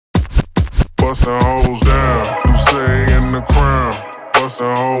bustin' hoes down. Dusse in the crown,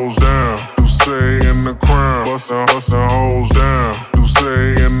 bustin' hoes down. Dusse in the crown, bustin' hoes down.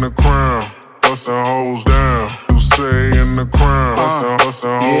 Dusse in the crown, bustin' hoes down. Dusse in the crown,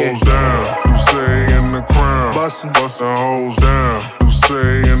 bustin' hoes down. Dusse in the crown, bustin' hoes down.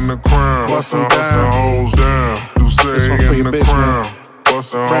 Dusse in the crown, bustin' hoes down. Dusse in the crown,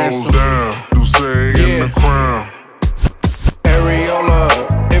 bustin' hoes down. Dusse in the crown.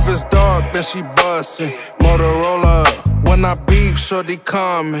 Areola, if it's dark, then she bustin'. Motorola, when I beep, shorty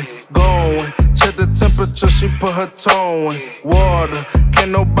coming, going. Check the temperature, she put her toe in. Water,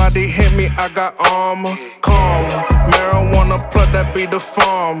 can't nobody hit me, I got armor. Karma, marijuana plug, that be the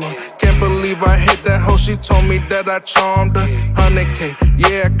farmer. Can't believe I hit that hoe, she told me that I charmed her. 100K,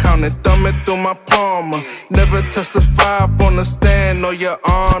 yeah, I counted, thumbing through my palmer. Never testify up on the stand, or your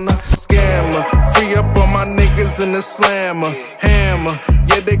honor. Scammer, free up all my niggas in the slammer. Hammer,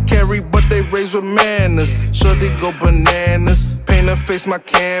 yeah, they carry, but they raise with manners. Shorty go bananas, paint her face, my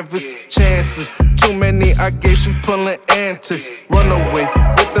canvas. Chances, too many I gave, she pulling antics. Run away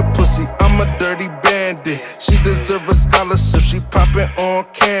with the pussy, I'm a dirty bandit. She deserve a scholarship, she poppin' on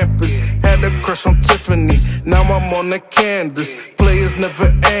campus. Had a crush on Tiffany, now I'm on the Candace. Players never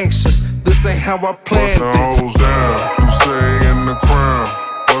anxious, this ain't how I planned it. Bustin' hoes down, Dusse in the crown.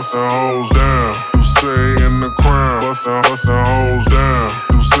 Bustin' hoes down, Dusse in the crown. Bustin' hoes down,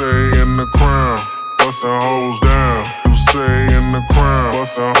 Dusse in the crown. Bustin' hoes down, Dusse in the crown.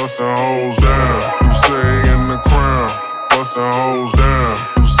 Bustin' hoes down, Dusse in the crown. Bustin' hoes down,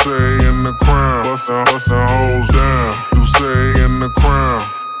 Dusse in the crown. Bustin' hoes down, Dusse in the crown.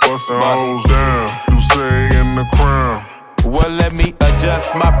 Bustin' hoes down, Dusse in the crown. Well, let me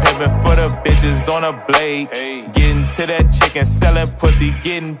adjust my pimpin' for the bitches on a blade. Getting to that chicken, sellin' pussy,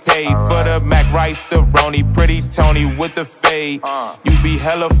 getting paid. For the Mac Rice-A-Roni, pretty Tony with the fade. You be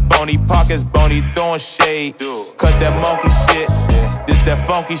hella phony, pockets bony, throwing shade. Cut that monkey shit, this that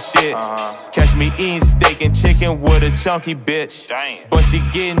funky shit. Catch me eating steak and chicken with a chunky bitch. But she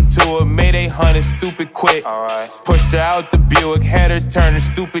getting to it, made 800 stupid quick. Pushed her out the Buick, had her turning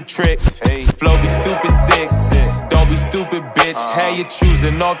stupid tricks. Flow be stupid sick, don't be stupid bitch. Had you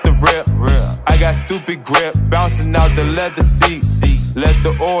choosing off the rip. I got stupid grip, bouncing out the leather seats. Let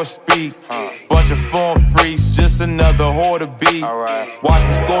the oar speak. Bunch of form freaks, just another whore to be. Watch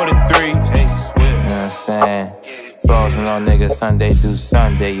me score the 3. You know what I'm saying? Flossing on niggas Sunday through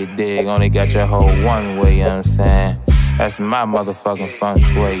Sunday, you dig? Only got your whole one way, you know what I'm saying? That's my motherfucking feng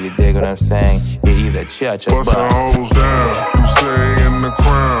shui, you dig what I'm saying? You either church or bust. Bustin' hoes down, Dusse in the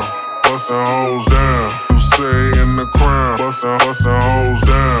crown. Bustin' hoes down, Dusse in the crown. Bustin' hoes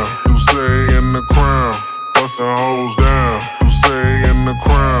down, Dusse in the crown. Bustin' hoes down, Dusse in the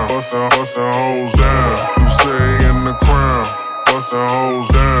crown. Bustin' hoes down, Dusse in the crown. Bustin' hoes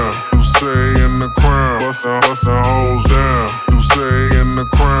down, Dusse in the crown. Bustin' hoes down, Dusse in the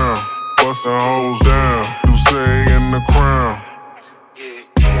crown. Bustin' hoes down, Dusse in the crown.